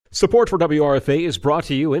Support for WRFA is brought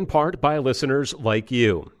to you in part by listeners like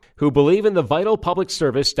you, who believe in the vital public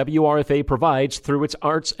service WRFA provides through its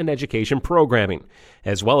arts and education programming,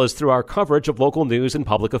 as well as through our coverage of local news and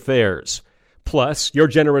public affairs. Plus, your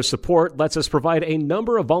generous support lets us provide a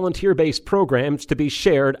number of volunteer-based programs to be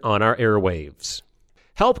shared on our airwaves.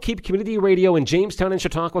 Help keep community radio in Jamestown and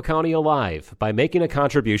Chautauqua County alive by making a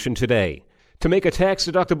contribution today. To make a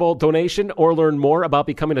tax-deductible donation or learn more about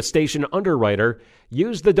becoming a station underwriter,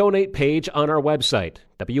 use the donate page on our website,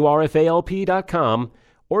 wrfalp.com,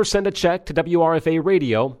 or send a check to WRFA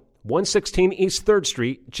Radio, 116 East 3rd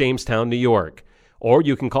Street, Jamestown, New York. Or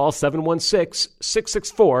you can call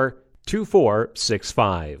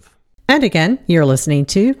 716-664-2465. And again, you're listening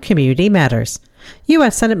to Community Matters.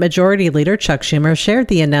 U.S. Senate Majority Leader Chuck Schumer shared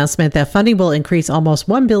the announcement that funding will increase almost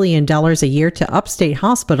 $1 billion a year to upstate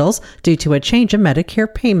hospitals due to a change in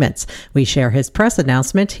Medicare payments. We share his press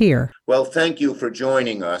announcement here. Well, thank you for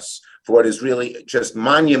joining us for what is really just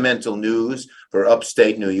monumental news for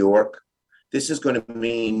upstate New York. This is going to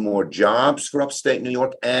mean more jobs for upstate New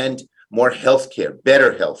York and more health care,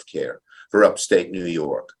 better health care for upstate New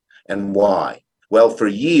York. And why? Well, for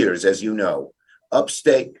years, as you know, that's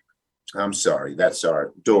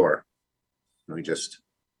our door.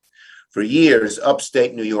 For years,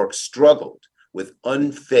 upstate New York struggled with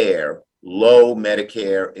unfair, low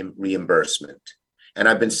Medicare reimbursement. And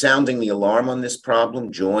I've been sounding the alarm on this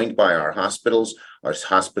problem, joined by our hospitals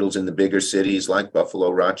in the bigger cities like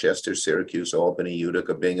Buffalo, Rochester, Syracuse, Albany,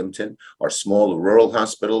 Utica, Binghamton, our small rural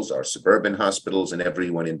hospitals, our suburban hospitals, and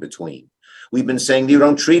everyone in between. We've been saying you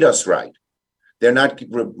don't treat us right. They're not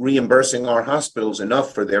reimbursing our hospitals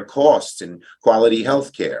enough for their costs in quality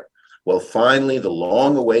health care. Well, finally, the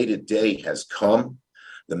long-awaited day has come.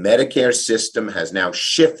 The Medicare system has now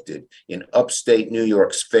shifted in upstate New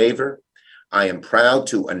York's favor. I am proud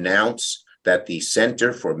to announce that the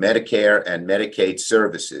Center for Medicare and Medicaid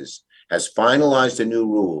Services has finalized a new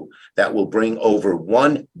rule that will bring over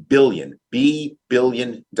 $1 billion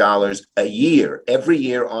a year, every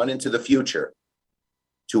year on into the future,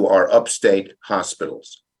 to our upstate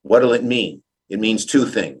hospitals. What will it mean? It means two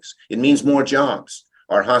things. It means more jobs.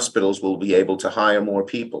 Our hospitals will be able to hire more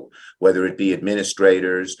people, whether it be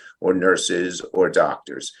administrators or nurses or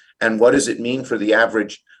doctors. And what does it mean for the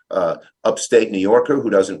average upstate New Yorker who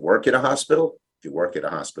doesn't work at a hospital? If you work at a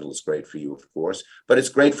hospital, it's great for you, of course, but it's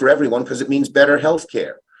great for everyone because it means better health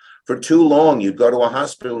care. For too long, you'd go to a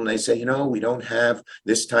hospital and they say, we don't have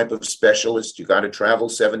this type of specialist. You got to travel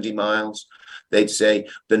 70 miles. They'd say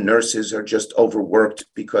the nurses are just overworked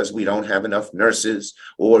because we don't have enough nurses,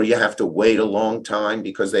 or you have to wait a long time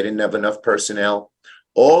because they didn't have enough personnel.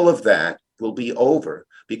 All of that will be over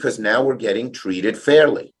because now we're getting treated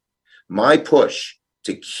fairly. My push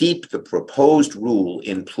to keep the proposed rule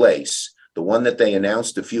in place, the one that they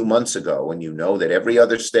announced a few months ago, and you know that every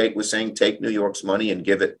other state was saying, take New York's money and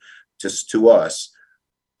give it to us,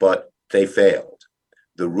 but they failed.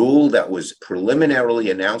 The rule that was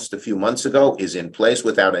preliminarily announced a few months ago is in place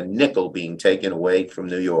without a nickel being taken away from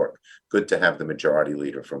New York. Good to have the majority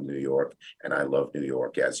leader from New York, and I love New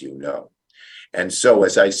York, as you know. And so,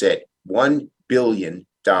 as I said, $1 billion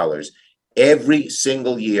every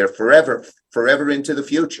single year, forever into the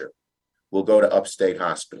future, will go to upstate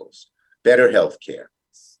hospitals. Better health care,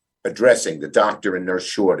 addressing the doctor and nurse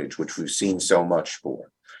shortage, which we've seen so much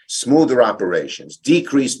for. Smoother operations,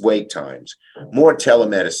 decreased wait times, more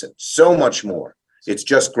telemedicine, so much more. It's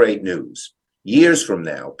just great news. Years from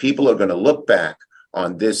now, people are going to look back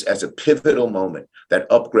on this as a pivotal moment that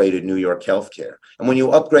upgraded New York healthcare. And when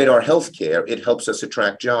you upgrade our healthcare, it helps us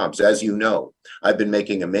attract jobs. As you know, I've been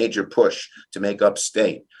making a major push to make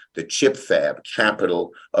upstate the chip fab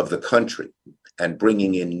capital of the country and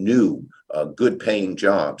bringing in new, good-paying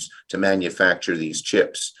jobs to manufacture these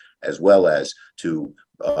chips, as well as to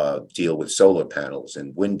deal with solar panels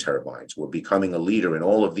and wind turbines. We're becoming a leader in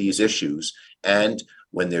all of these issues. And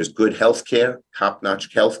when there's good healthcare,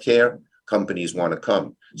 top-notch healthcare, companies want to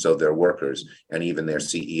come. So their workers and even their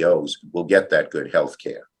CEOs will get that good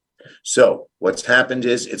healthcare. So what's happened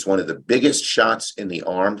is it's one of the biggest shots in the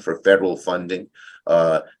arm for federal funding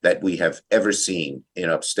that we have ever seen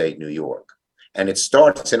in upstate New York. And it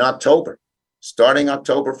starts in October. Starting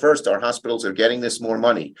October 1st, our hospitals are getting this more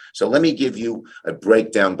money. So let me give you a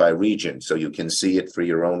breakdown by region so you can see it for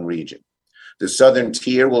your own region. The Southern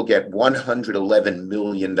Tier will get $111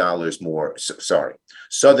 million more.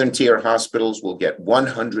 Southern Tier hospitals will get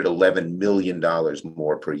 $111 million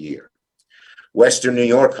more per year. Western New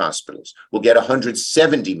York hospitals will get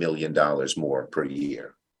 $170 million more per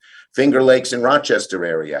year. Finger Lakes and Rochester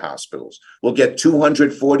area hospitals will get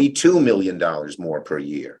 $242 million more per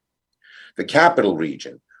year. The Capital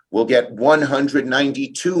Region will get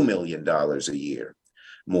 $192 million a year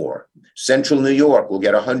more. Central New York will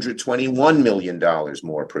get $121 million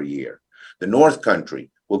more per year. The North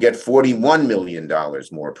Country will get $41 million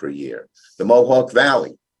more per year. The Mohawk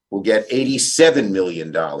Valley will get $87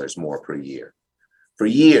 million more per year. For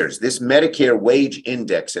years, this Medicare wage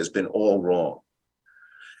index has been all wrong.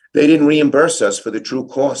 They didn't reimburse us for the true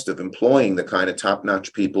cost of employing the kind of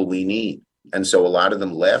top-notch people we need. And so a lot of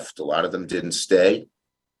them left, a lot of them didn't stay.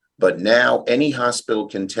 But now any hospital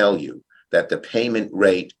can tell you that the payment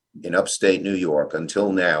rate in upstate New York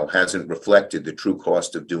until now hasn't reflected the true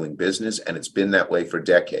cost of doing business, and it's been that way for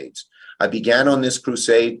decades. I began on this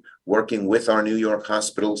crusade working with our New York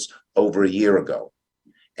hospitals over a year ago,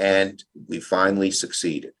 and we finally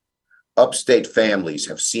succeeded. Upstate families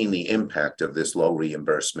have seen the impact of this low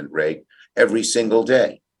reimbursement rate every single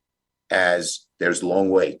day as there's long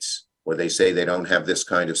waits, or they say they don't have this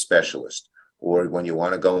kind of specialist, or when you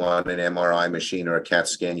want to go on an MRI machine or a CAT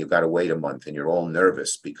scan, you've got to wait a month and you're all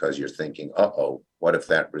nervous because you're thinking, uh-oh, what if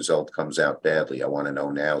that result comes out badly? I want to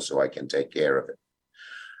know now so I can take care of it.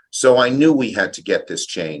 So I knew we had to get this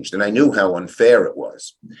changed, and I knew how unfair it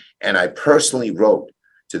was. And I personally wrote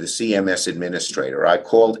to the CMS administrator. I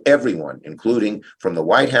called everyone, including from the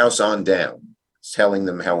White House on down, telling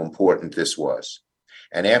them how important this was.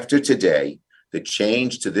 And after today, the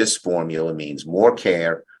change to this formula means more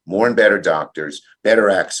care, more and better doctors, better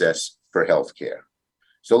access for health care.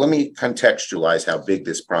 So let me contextualize how big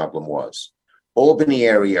this problem was. Albany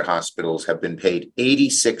area hospitals have been paid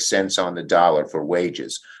 86 cents on the dollar for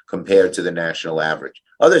wages compared to the national average.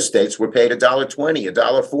 Other states were paid $1.20,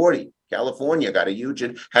 $1.40. California had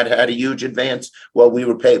a huge advance. Well, we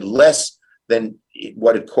were paid less than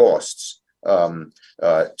what it costs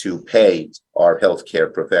to pay our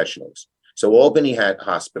healthcare professionals. So Albany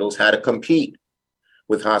hospitals had to compete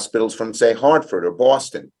with hospitals from, say, Hartford or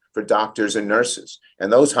Boston for doctors and nurses.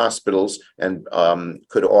 And those hospitals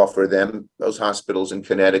could offer them, those hospitals in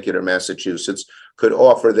Connecticut or Massachusetts could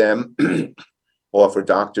offer them, offer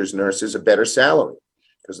doctors, nurses a better salary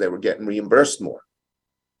because they were getting reimbursed more.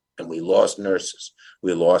 And we lost nurses,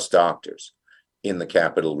 we lost doctors in the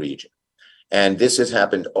capital region. And this has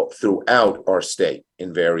happened throughout our state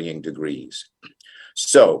in varying degrees.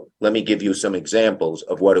 So let me give you some examples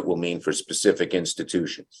of what it will mean for specific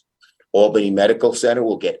institutions. Albany Medical Center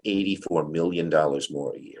will get $84 million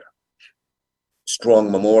more a year.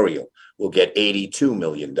 Strong Memorial will get $82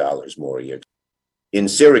 million more a year. In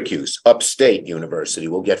Syracuse, Upstate University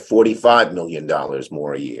will get $45 million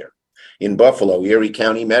more a year. In Buffalo, Erie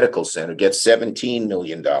County Medical Center gets $17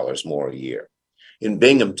 million more a year. In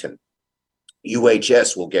Binghamton,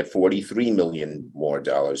 UHS will get $43 million more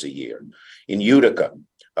a year. In Utica,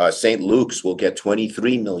 St. Luke's will get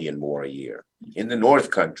 $23 million more a year. In the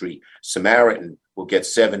North Country, Samaritan will get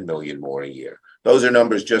 $7 million more a year. Those are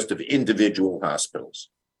numbers just of individual hospitals.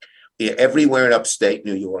 Everywhere in upstate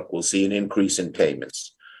New York will see an increase in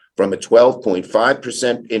payments, from a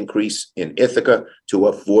 12.5% increase in Ithaca to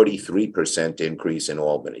a 43% increase in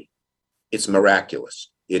Albany. It's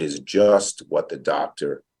miraculous. It is just what the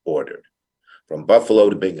doctor ordered. From Buffalo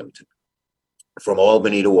to Binghamton, from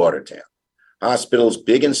Albany to Watertown, hospitals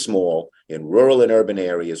big and small in rural and urban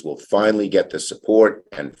areas will finally get the support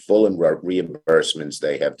and full reimbursements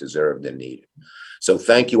they have deserved and needed. So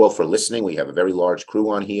thank you all for listening. We have a very large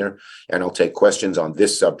crew on here, and I'll take questions on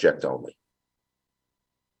this subject only.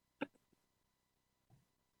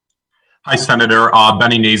 Hi, Senator.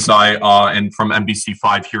 Benny Nazai, and from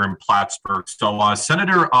NBC5 here in Plattsburgh. So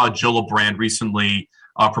Senator Gillibrand recently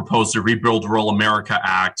proposed the Rebuild Rural America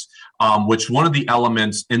Act, which one of the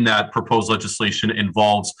elements in that proposed legislation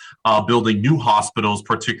involves building new hospitals,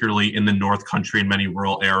 particularly in the North Country and many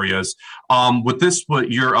rural areas. With this,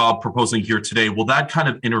 what you're proposing here today, will that kind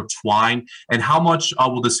of intertwine? And how much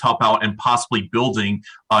will this help out in possibly building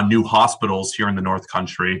new hospitals here in the North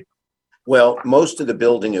Country? Well, most of the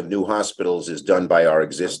building of new hospitals is done by our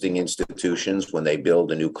existing institutions when they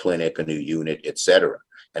build a new clinic, a new unit, et cetera.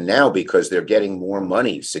 And now, because they're getting more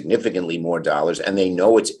money, significantly more dollars, and they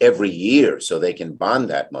know it's every year, so they can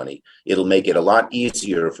bond that money, it'll make it a lot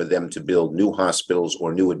easier for them to build new hospitals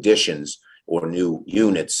or new additions or new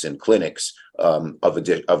units and clinics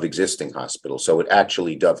of existing hospitals. So it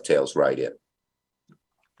actually dovetails right in.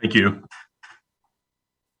 Thank you.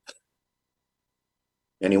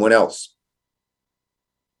 Anyone else?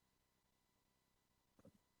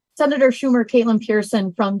 Senator Schumer, Caitlin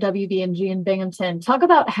Pearson from WVNG in Binghamton. Talk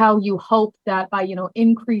about how you hope that by,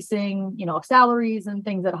 increasing, salaries and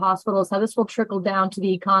things at hospitals, how this will trickle down to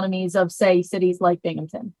the economies of, say, cities like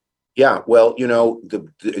Binghamton. Yeah, well,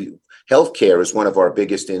 the healthcare is one of our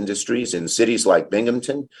biggest industries in cities like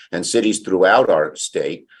Binghamton and cities throughout our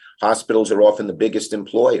state. Hospitals are often the biggest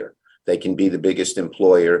employer. They can be the biggest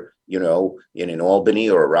employer, in an Albany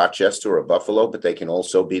or a Rochester or a Buffalo, but they can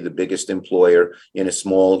also be the biggest employer in a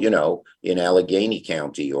small, in Allegheny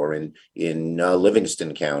County or in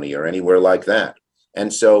Livingston County or anywhere like that.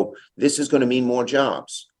 And so this is going to mean more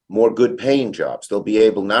jobs, more good paying jobs. They'll be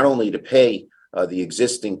able not only to pay the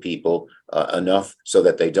existing people enough so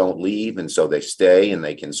that they don't leave and so they stay and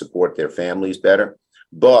they can support their families better,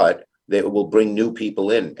 but they will bring new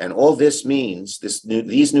people in. And all this means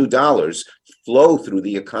these new dollars flow through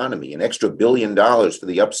the economy. An extra $1 billion for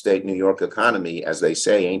the upstate New York economy, as they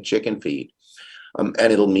say, ain't chicken feed. And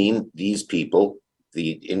it'll mean these people,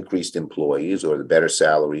 the increased employees or the better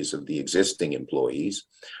salaries of the existing employees,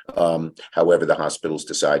 however the hospitals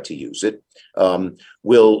decide to use it,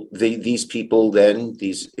 these people then,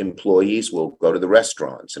 these employees will go to the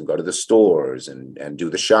restaurants and go to the stores and do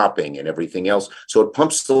the shopping and everything else. So it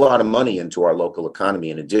pumps a lot of money into our local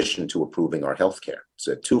economy in addition to improving our healthcare. It's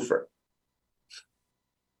a twofer.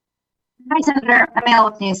 Hi, Senator. I'm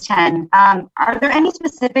with News 10. Are there any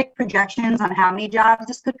specific projections on how many jobs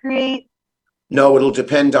this could create? No, it'll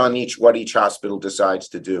depend on what each hospital decides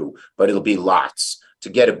to do, but it'll be lots. To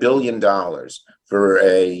get $1 billion for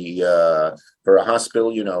a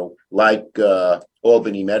hospital, like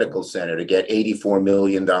Albany Medical Center, to get $84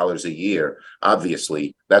 million a year,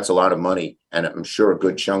 obviously that's a lot of money, and I'm sure a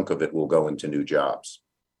good chunk of it will go into new jobs.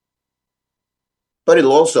 But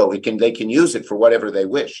they can use it for whatever they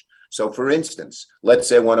wish. So, for instance, let's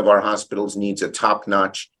say one of our hospitals needs a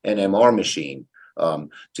top-notch NMR machine.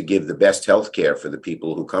 To give the best health care for the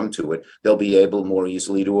people who come to it, they'll be able more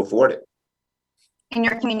easily to afford it. In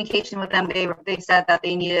your communication with them, they said that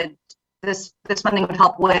they needed this funding would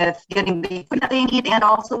help with getting the food that they need and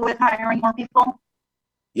also with hiring more people?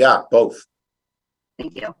 Yeah, both.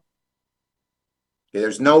 Thank you.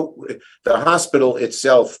 The hospital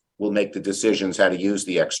itself will make the decisions how to use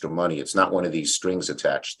the extra money. It's not one of these strings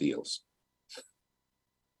attached deals.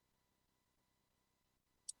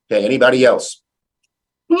 Okay, anybody else?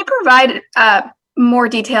 Can you provide more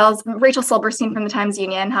details? Rachel Silberstein from the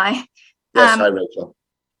Times-Union. Hi. Yes, hi, Rachel.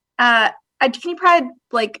 Can you provide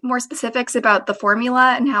more specifics about the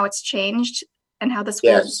formula and how it's changed and how this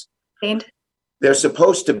will be gained? They're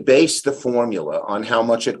supposed to base the formula on how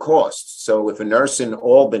much it costs. So if a nurse in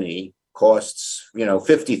Albany costs,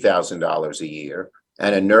 $50,000 a year,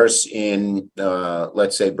 and a nurse in,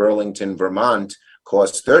 let's say, Burlington, Vermont,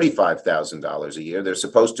 costs $35,000 a year, they're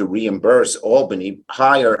supposed to reimburse Albany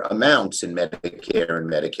higher amounts in Medicare and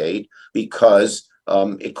Medicaid because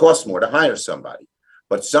it costs more to hire somebody.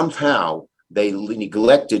 But somehow they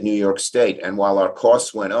neglected New York State, and while our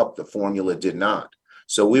costs went up, the formula did not.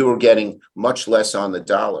 So we were getting much less on the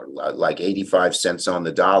dollar, like 85 cents on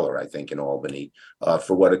the dollar, I think, in Albany,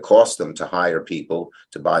 for what it cost them to hire people,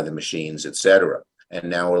 to buy the machines, et cetera. And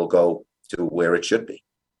now it'll go to where it should be.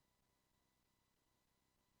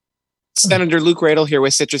 Senator Luke Radel here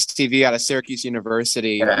with Citrus TV out of Syracuse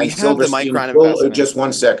University. And we have the Micron investment. Just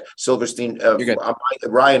one sec, Silverstein. You're good.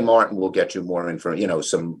 Ryan Martin will get you more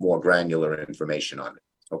some more granular information on it.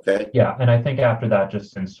 Okay. Yeah, and I think after that,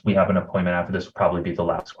 just since we have an appointment after this, will probably be the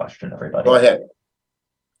last question, everybody. Go ahead.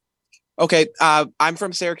 Okay, I'm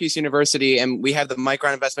from Syracuse University, and we have the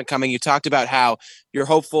Micron investment coming. You talked about how you're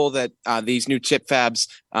hopeful that these new chip fabs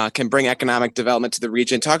can bring economic development to the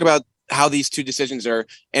region. Talk about how these two decisions are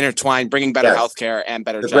intertwined, bringing better healthcare and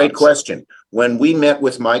better jobs. Great question. When we met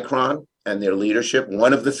with Micron and their leadership,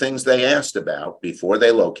 one of the things they asked about before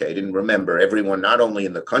they located, and remember, everyone not only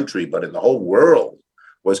in the country but in the whole world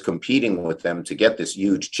was competing with them to get this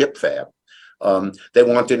huge chip fab. They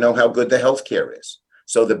want to know how good the healthcare is.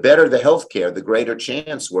 So the better the healthcare, the greater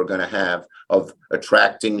chance we're going to have of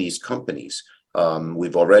attracting these companies.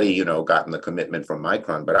 We've already, gotten the commitment from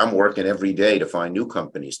Micron, but I'm working every day to find new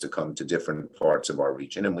companies to come to different parts of our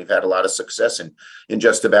region. And we've had a lot of success in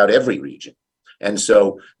just about every region. And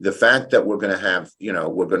so the fact that we're going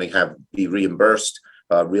to be reimbursed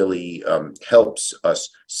really helps us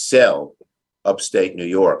sell upstate New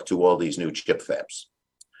York to all these new chip fabs.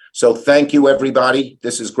 So thank you, everybody.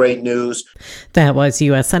 This is great news. That was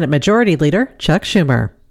U.S. Senate Majority Leader Chuck Schumer.